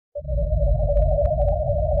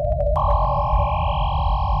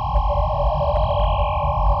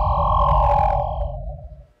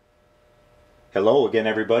Hello again,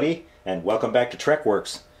 everybody, and welcome back to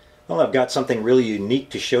TrekWorks. Well, I've got something really unique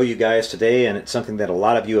to show you guys today, and it's something that a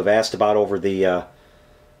lot of you have asked about over the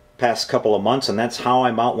past couple of months, and that's how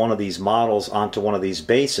I mount one of these models onto one of these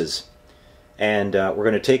bases. And we're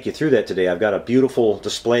going to take you through that today. I've got a beautiful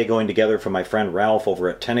display going together from my friend Ralph over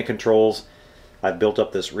at Tenacontrols. I've built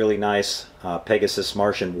up this really nice Pegasus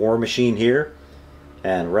Martian war machine here,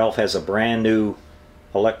 and Ralph has a brand new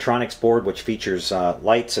electronics board which features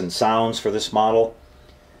lights and sounds for this model.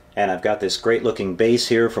 And I've got this great looking base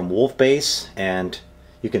here from Wolf Base, and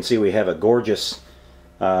you can see we have a gorgeous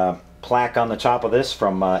plaque on the top of this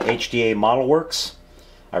from HDA Model Works.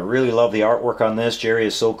 I really love the artwork on this. Jerry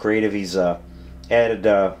is so creative. He's added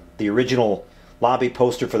the original lobby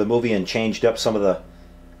poster for the movie and changed up some of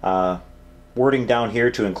the wording down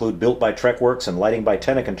here to include built by TrekWorks and lighting by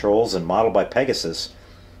Tenacontrols and modeled by Pegasus.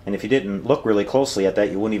 And if you didn't look really closely at that,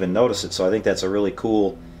 you wouldn't even notice it. So I think that's a really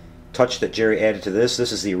cool touch that Jerry added to this.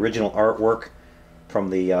 This is the original artwork from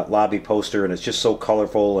the lobby poster, and it's just so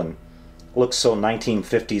colorful and looks so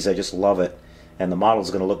 1950s. I just love it. And the model is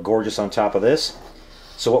going to look gorgeous on top of this.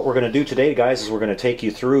 So what we're going to do today, guys, is we're going to take you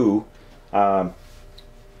through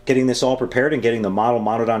getting this all prepared and getting the model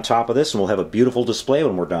mounted on top of this, and we'll have a beautiful display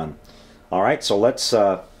when we're done. Alright, so let's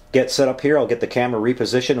get set up here. I'll get the camera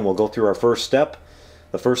repositioned and we'll go through our first step.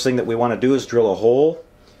 The first thing that we want to do is drill a hole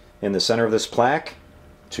in the center of this plaque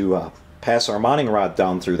to pass our mounting rod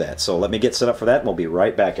down through that. So let me get set up for that, and we'll be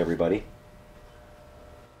right back, everybody.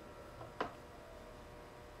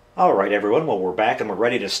 Alright, everyone, well, we're back and we're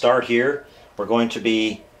ready to start here. We're going to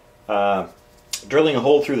be drilling a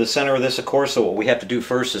hole through the center of this, of course, so what we have to do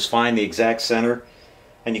first is find the exact center.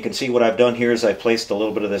 And you can see what I've done here is I've placed a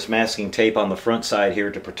little bit of this masking tape on the front side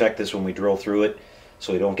here to protect this when we drill through it,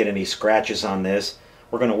 so we don't get any scratches on this.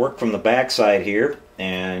 We're going to work from the back side here,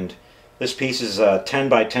 and this piece is 10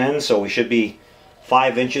 by 10, so we should be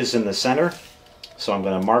 5 inches in the center. So I'm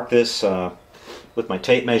going to mark this with my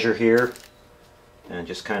tape measure here, and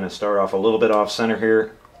just kind of start off a little bit off center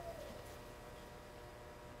here,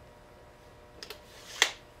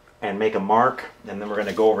 and make a mark. And then we're going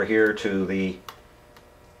to go over here to the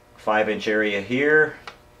 5-inch area here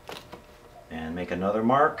and make another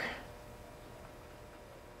mark,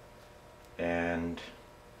 and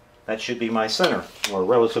that should be my center. We're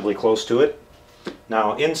relatively close to it.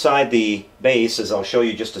 Now inside the base, as I'll show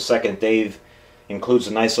you just a second, Dave includes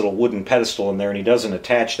a nice little wooden pedestal in there, and he doesn't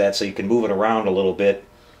attach that so you can move it around a little bit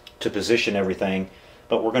to position everything,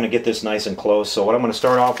 but we're going to get this nice and close. So what I'm going to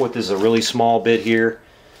start off with is a really small bit here,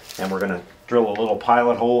 and we're going to drill a little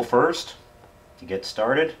pilot hole first to get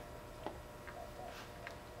started.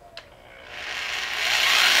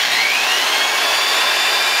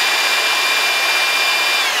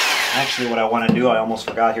 Actually, what I want to do, I almost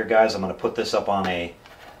forgot here, guys, I'm going to put this up on a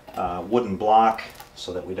wooden block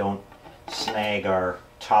so that we don't snag our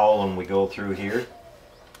towel when we go through here.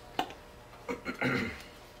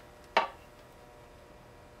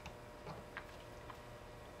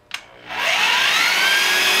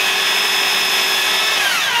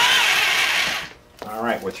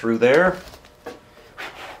 Alright, we're through there.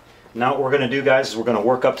 Now what we're going to do, guys, is we're going to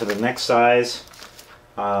work up to the next size.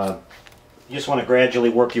 You just want to gradually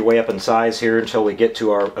work your way up in size here until we get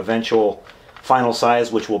to our eventual final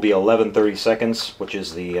size, which will be 11/32, which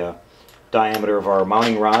is the diameter of our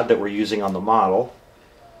mounting rod that we're using on the model.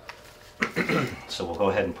 So we'll go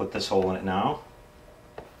ahead and put this hole in it now.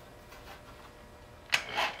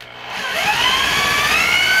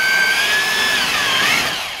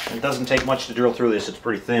 It doesn't take much to drill through this, it's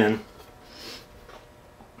pretty thin.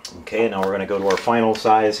 Okay, now we're going to go to our final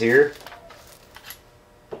size here.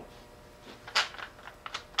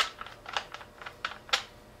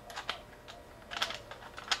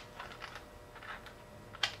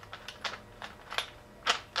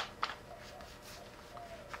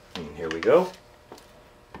 Here we go.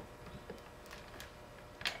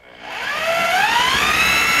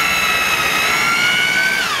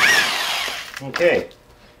 Okay,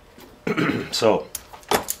 so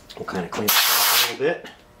we'll kind of clean this off a little bit,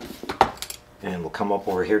 and we'll come up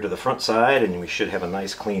over here to the front side, and we should have a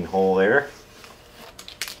nice clean hole there,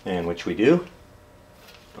 and which we do.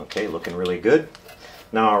 Okay, looking really good.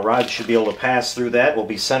 Now our rod should be able to pass through that. We'll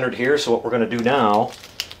be centered here, so what we're going to do now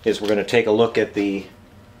is we're going to take a look at the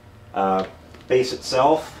base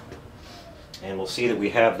itself, and we'll see that we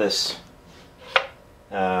have this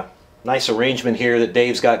nice arrangement here that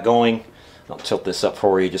Dave's got going. I'll tilt this up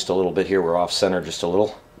for you just a little bit here. We're off center just a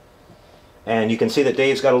little. And you can see that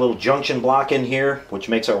Dave's got a little junction block in here, which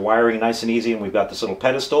makes our wiring nice and easy, and we've got this little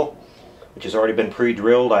pedestal. which has already been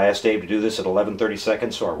pre-drilled. I asked Dave to do this at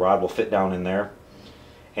 11/32, so our rod will fit down in there.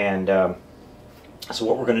 And So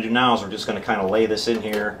what we're going to do now is we're just going to kind of lay this in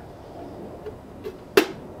here,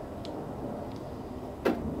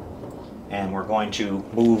 and we're going to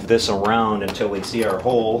move this around until we see our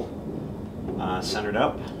hole centered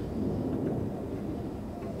up.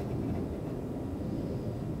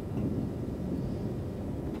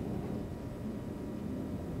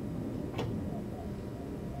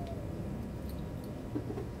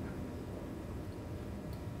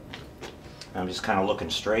 I'm just kind of looking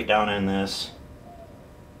straight down in this.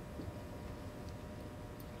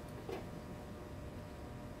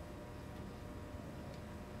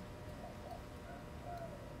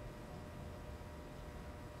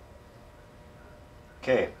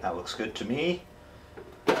 Okay, that looks good to me.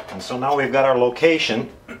 And so now we've got our location.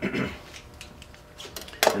 And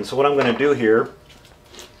so what I'm going to do here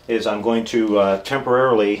is I'm going to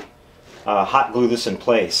temporarily hot glue this in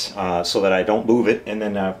place so that I don't move it. And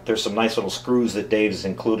then there's some nice little screws that Dave's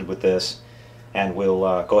included with this, and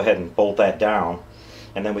we'll go ahead and bolt that down,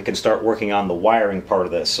 and then we can start working on the wiring part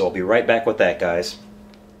of this. So I'll be right back with that, guys.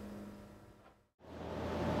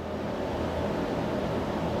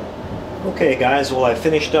 Okay guys, well I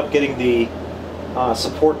finished up getting the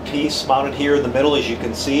support piece mounted here in the middle. As you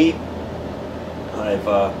can see, I've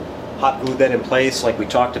hot glued that in place like we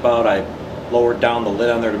talked about. I lowered down the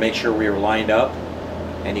lid on there to make sure we were lined up,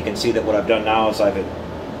 and you can see that what I've done now is I've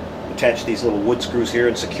attached these little wood screws here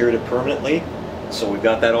and secured it permanently. So we've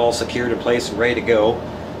got that all secured in place and ready to go.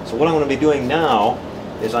 So what I'm going to be doing now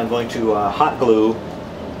is I'm going to hot glue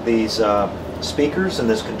these speakers and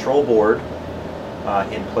this control board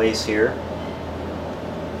in place here,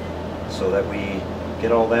 so that we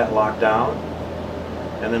get all that locked down,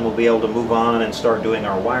 and then we'll be able to move on and start doing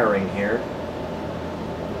our wiring here.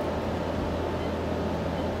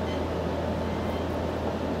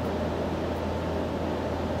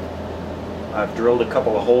 I've drilled a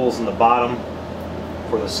couple of holes in the bottom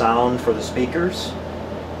for the sound for the speakers.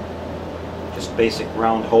 Just basic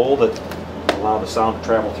round hole that allow the sound to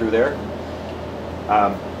travel through there.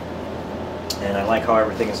 And I like how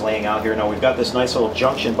everything is laying out here. Now we've got this nice little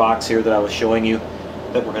junction box here that I was showing you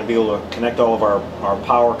that we're going to be able to connect all of our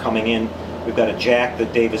power coming in. We've got a jack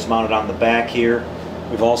that Dave has mounted on the back here.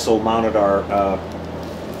 We've also mounted our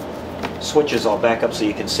switches. I'll back up so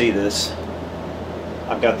you can see this.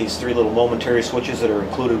 I've got these 3 little momentary switches that are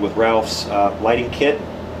included with Ralph's lighting kit,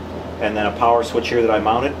 and then a power switch here that I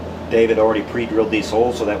mounted. Dave had already pre-drilled these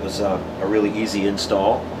holes, so that was a really easy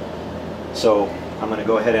install. So I'm going to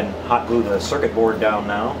go ahead and hot glue the circuit board down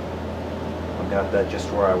now. I've got that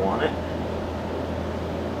just where I want it.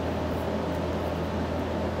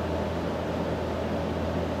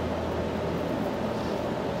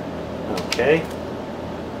 Okay.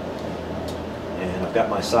 And I've got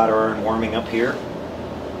my solder iron warming up here.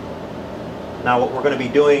 Now what we're going to be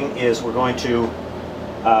doing is we're going to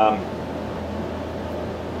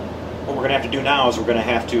have to do now is we're going to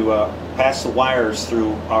have to pass the wires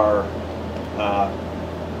through our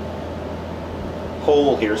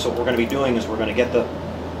hole here. So what we're going to be doing is we're going to get the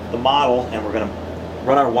model, and we're going to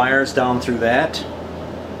run our wires down through that.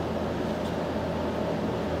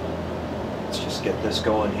 Let's just get this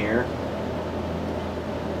going here.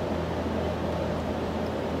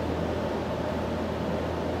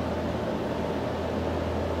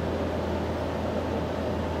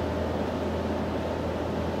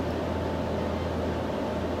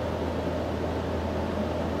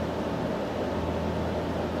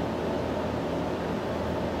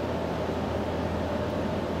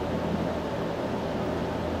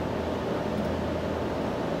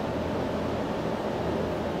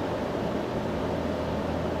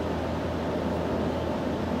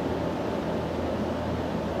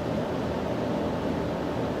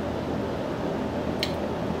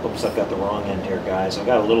 Oops, I've got the wrong end here, guys. I've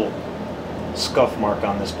got a little scuff mark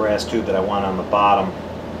on this brass tube that I want on the bottom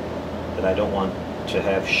that I don't want to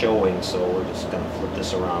have showing, so we're just going to flip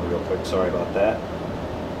this around real quick. Sorry about that.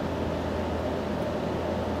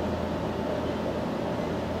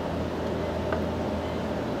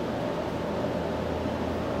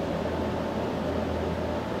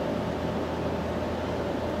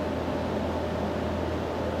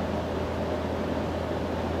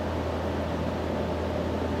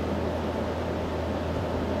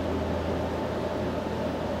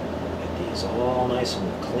 All nice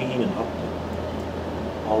and clean and up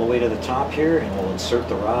all the way to the top here, and we'll insert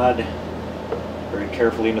the rod very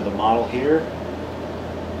carefully into the model here.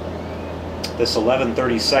 This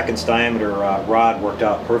 11/32 diameter rod worked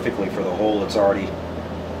out perfectly for the hole that's already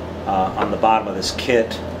on the bottom of this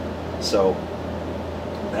kit, so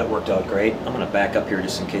that worked out great. I'm going to back up here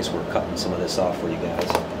just in case we're cutting some of this off for you guys.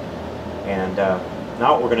 And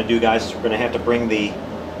Now what we're going to do, guys, is we're going to have to bring the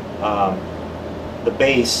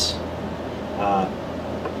base,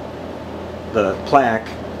 the plaque,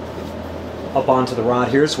 up onto the rod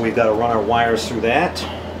here, so we've got to run our wires through that.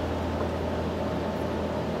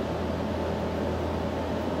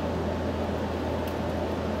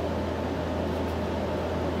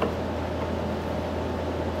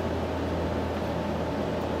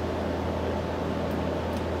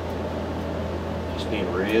 Just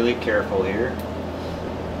being really careful here.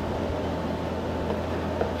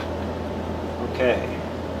 Okay.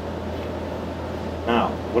 Now,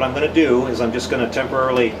 what I'm going to do is I'm just going to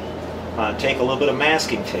temporarily take a little bit of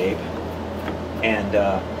masking tape and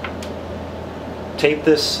tape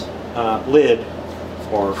this lid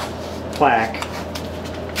or plaque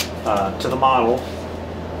to the model.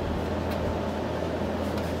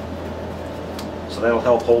 So that'll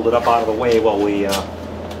help hold it up out of the way while we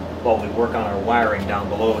work on our wiring down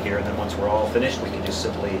below here. And then once we're all finished, we can just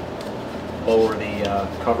simply lower the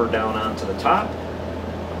cover down onto the top,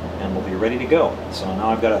 and we'll be ready to go. So now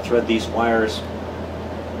I've got to thread these wires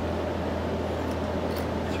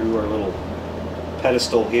through our little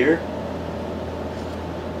pedestal here.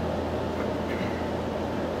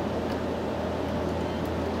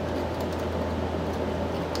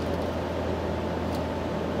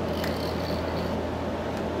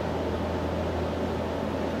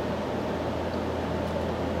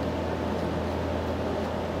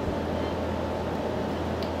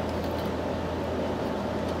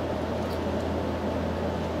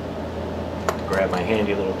 Grab my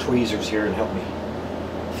handy little tweezers here and help me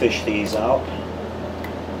fish these out.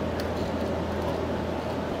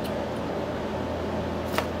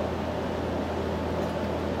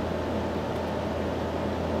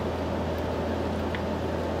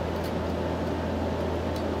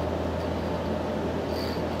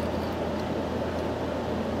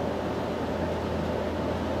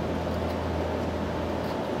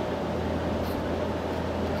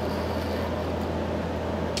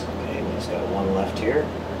 Okay, we just got one left here.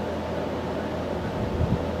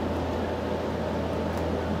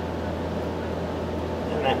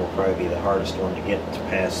 That will probably be the hardest one to get to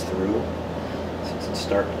pass through, since it's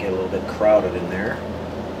starting to get a little bit crowded in there.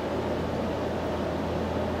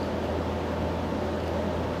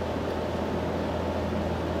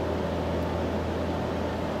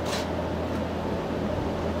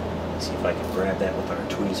 Let's see if I can grab that with our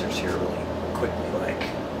tweezers here really quickly, like.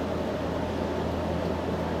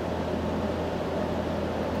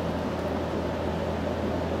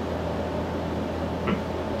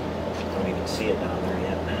 Don't even see it down there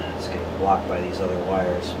yet. It's getting blocked by these other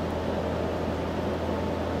wires.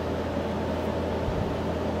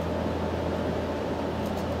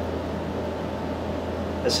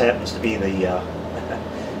 This happens to be the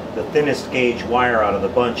the thinnest gauge wire out of the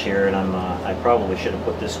bunch here, and I probably should have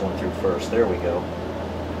put this one through first. There we go.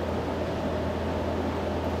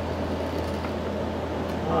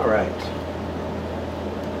 All right.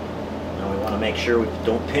 Now we want to make sure we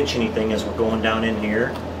don't pinch anything as we're going down in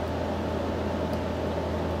here.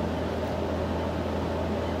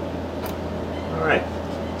 All right.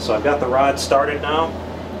 So I've got the rod started now.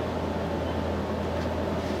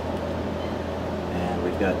 And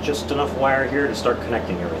we've got just enough wire here to start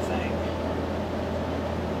connecting everything.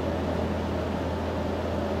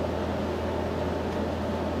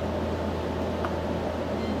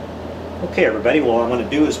 Okay, everybody, well, what I'm going to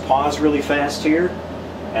do is pause really fast here,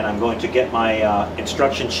 and I'm going to get my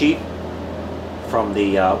instruction sheet from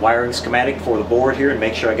the wiring schematic for the board here and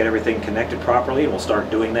make sure I get everything connected properly, and we'll start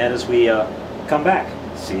doing that as we come back.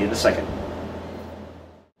 See you in a second.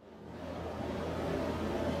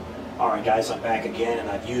 Alright guys, I'm back again, and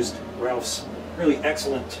I've used Ralph's really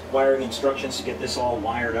excellent wiring instructions to get this all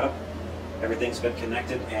wired up. Everything's been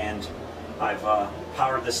connected, and I've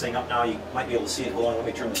powered this thing up now. You might be able to see it. Hold on, let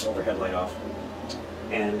me turn this overhead light off.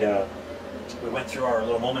 And we went through our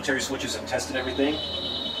little momentary switches and tested everything.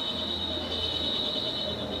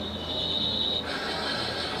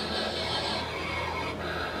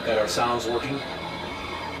 Got our sounds working.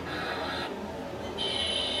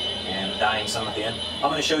 And the dying sound at the end. I'm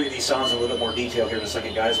going to show you these sounds in a little bit more detail here in a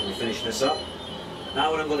second, guys, when we finish this up. Now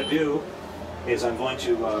what I'm going to do is I'm going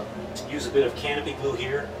to use a bit of canopy glue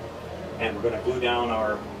here, and we're going to glue down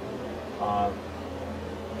our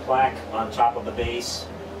plaque on top of the base.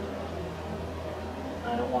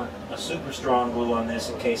 I don't want a super strong glue on this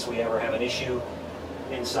in case we ever have an issue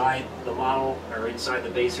inside the model or inside the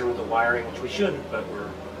base here with the wiring, which we shouldn't, but we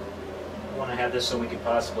want to have this so we could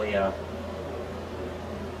possibly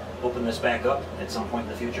open this back up at some point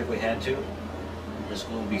in the future if we had to. This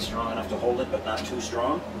glue will be strong enough to hold it, but not too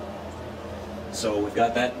strong. So we've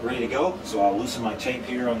got that ready to go. So I'll loosen my tape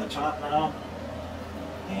here on the top now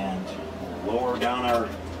and lower down our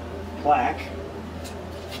plaque.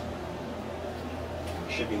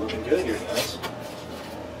 Should be looking good here, guys.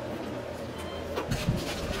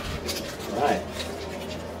 All right.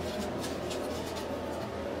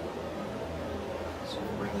 So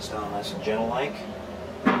we'll bring this down nice and gentle like.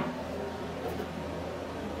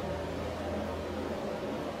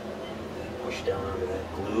 Push down under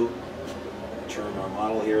that glue. Turn our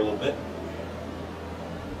model here a little bit.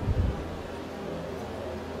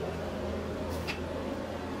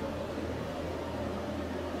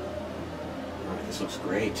 Alright, this looks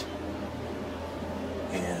great.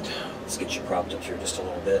 And let's get you propped up here just a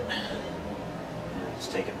little bit. Let's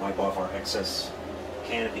take and wipe off our excess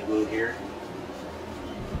canopy glue here.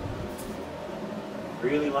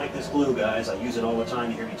 Really like this glue, guys. I use it all the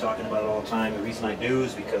time. You hear me talking about it all the time. The reason I do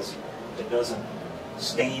is because it doesn't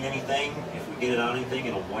stain anything. If we get it on anything,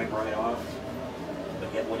 it'll wipe right off.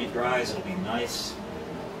 But yet when it dries, it'll be nice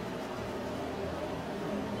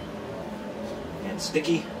and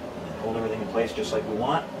sticky and hold everything in place just like we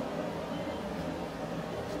want.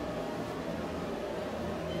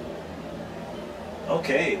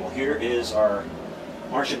 Okay, well here is our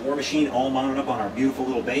Martian war machine all mounted up on our beautiful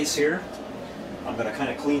little base here. I'm going to kind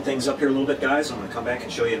of clean things up here a little bit, guys. I'm going to come back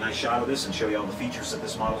and show you a nice shot of this and show you all the features that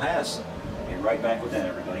this model has. Be right back with that,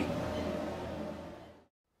 everybody.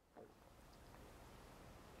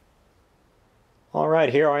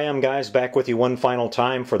 Alright, here I am, guys, back with you one final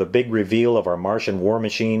time for the big reveal of our Martian war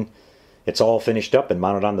machine. It's all finished up and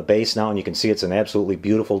mounted on the base now, and you can see it's an absolutely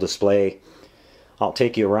beautiful display. I'll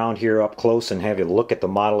take you around here up close and have you look at the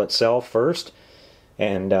model itself first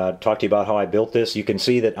and talk to you about how I built this. You can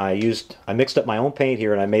see that I mixed up my own paint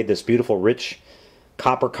here and I made this beautiful rich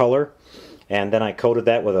copper color, and then I coated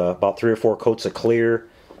that with about 3 or 4 coats of clear.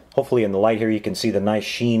 Hopefully in the light here you can see the nice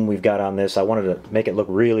sheen we've got on this. I wanted to make it look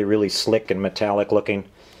really, really slick and metallic looking,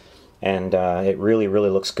 and it really, really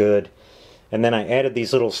looks good. And then I added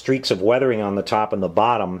these little streaks of weathering on the top and the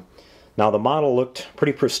bottom. Now the model looked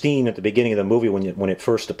pretty pristine at the beginning of the movie when it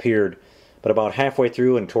first appeared, but about halfway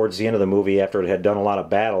through and towards the end of the movie, after it had done a lot of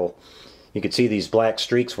battle, you could see these black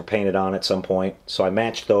streaks were painted on at some point. So I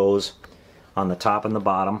matched those on the top and the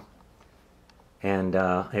bottom, and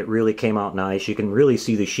it really came out nice. You can really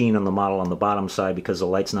see the sheen on the model on the bottom side because the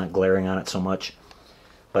light's not glaring on it so much.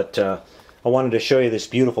 But I wanted to show you this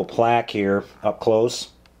beautiful plaque here up close,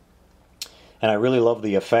 and I really love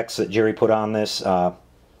the effects that Jerry put on this at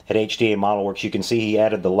HDA Model Works. You can see he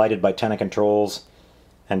added the lighted by Tenacontrols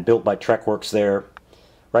and built by TrekWorks there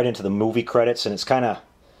right into the movie credits, and it's kind of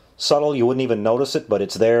subtle. You wouldn't even notice it, but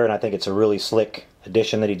it's there, and I think it's a really slick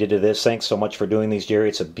addition that he did to this. Thanks so much for doing these, Jerry.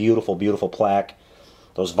 It's a beautiful, beautiful plaque.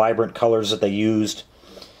 Those vibrant colors that they used.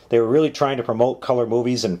 They were really trying to promote color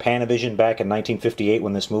movies and Panavision back in 1958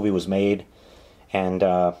 when this movie was made, and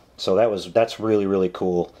so that's really, really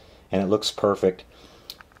cool, and it looks perfect.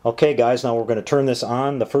 Okay, guys, now we're going to turn this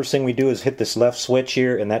on. The first thing we do is hit this left switch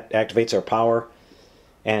here, and that activates our power.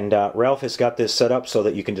 And Ralph has got this set up so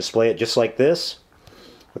that you can display it just like this,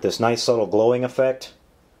 with this nice subtle glowing effect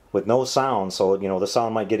with no sound. So, you know, the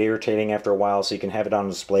sound might get irritating after a while, so you can have it on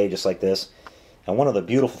display just like this. And one of the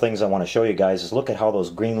beautiful things I want to show you guys is look at how those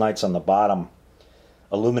green lights on the bottom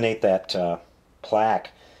illuminate that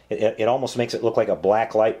plaque. It almost makes it look like a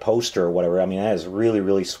black light poster or whatever. I mean, that is really,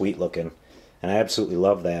 really sweet looking, and I absolutely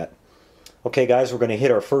love that. Okay, guys, we're going to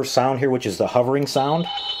hit our first sound here, which is the hovering sound.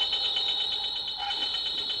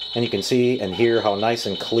 And you can see and hear how nice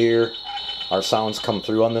and clear our sounds come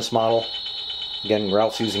through on this model. Again,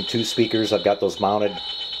 Ralph's using 2 speakers. I've got those mounted,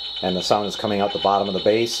 and the sound is coming out the bottom of the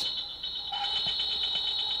bass.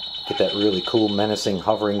 Get that really cool, menacing,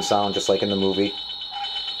 hovering sound just like in the movie.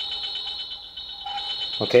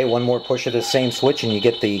 Okay, one more push of the same switch and you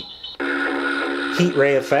get the heat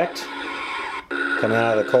ray effect coming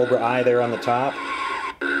out of the Cobra eye there on the top.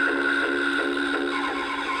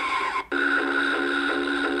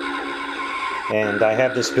 And I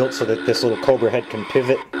have this built so that this little Cobra head can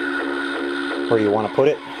pivot where you want to put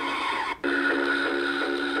it.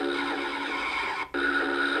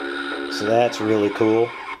 So that's really cool.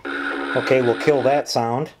 Okay, we'll kill that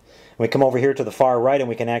sound. We come over here to the far right and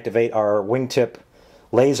we can activate our wingtip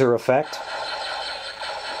laser effect.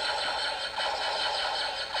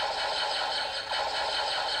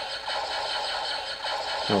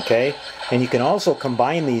 Okay, and you can also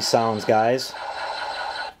combine these sounds, guys.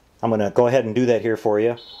 I'm going to go ahead and do that here for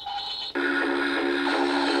you.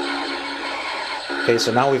 Okay,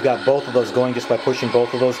 so now we've got both of those going just by pushing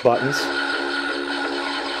both of those buttons.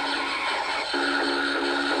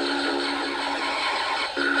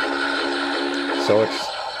 So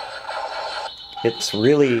it's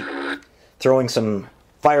really throwing some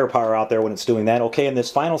firepower out there when it's doing that. Okay, and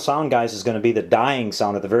this final sound, guys, is going to be the dying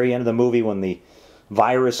sound at the very end of the movie when the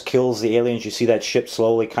virus kills the aliens. You see that ship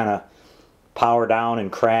slowly kind of power down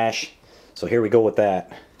and crash. So here we go with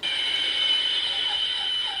that.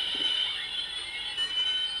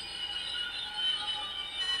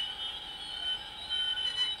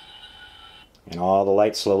 And all the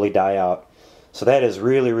lights slowly die out. So that is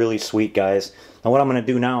really, really sweet, guys. Now what I'm going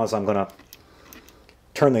to do now is I'm going to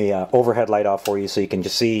turn the overhead light off for you so you can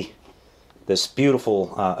just see this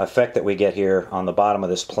beautiful effect that we get here on the bottom of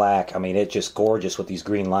this plaque. I mean, it's just gorgeous with these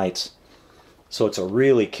green lights. So it's a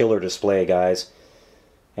really killer display, guys.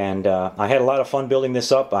 And I had a lot of fun building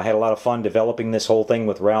this up. I had a lot of fun developing this whole thing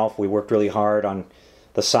with Ralph. We worked really hard on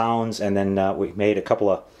the sounds, and then we made a couple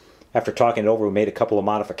of, after talking it over, we made a couple of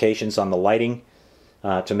modifications on the lighting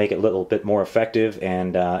to make it a little bit more effective.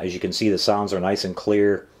 And as you can see, the sounds are nice and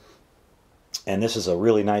clear. And this is a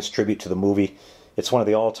really nice tribute to the movie. It's one of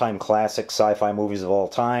the all-time classic sci-fi movies of all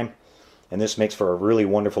time. And this makes for a really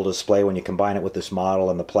wonderful display when you combine it with this model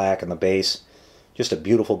and the plaque and the base. Just a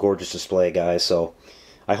beautiful, gorgeous display, guys. So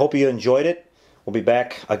I hope you enjoyed it. We'll be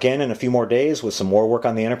back again in a few more days with some more work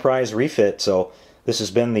on the Enterprise refit. So this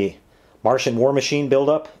has been the Martian War Machine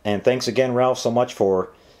build-up. And thanks again, Ralph, so much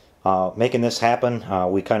for making this happen.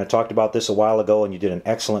 We kind of talked about this a while ago, and you did an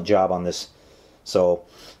excellent job on this. So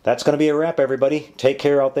that's going to be a wrap, everybody. Take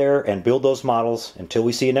care out there and build those models. Until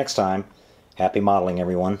we see you next time, happy modeling,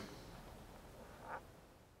 everyone.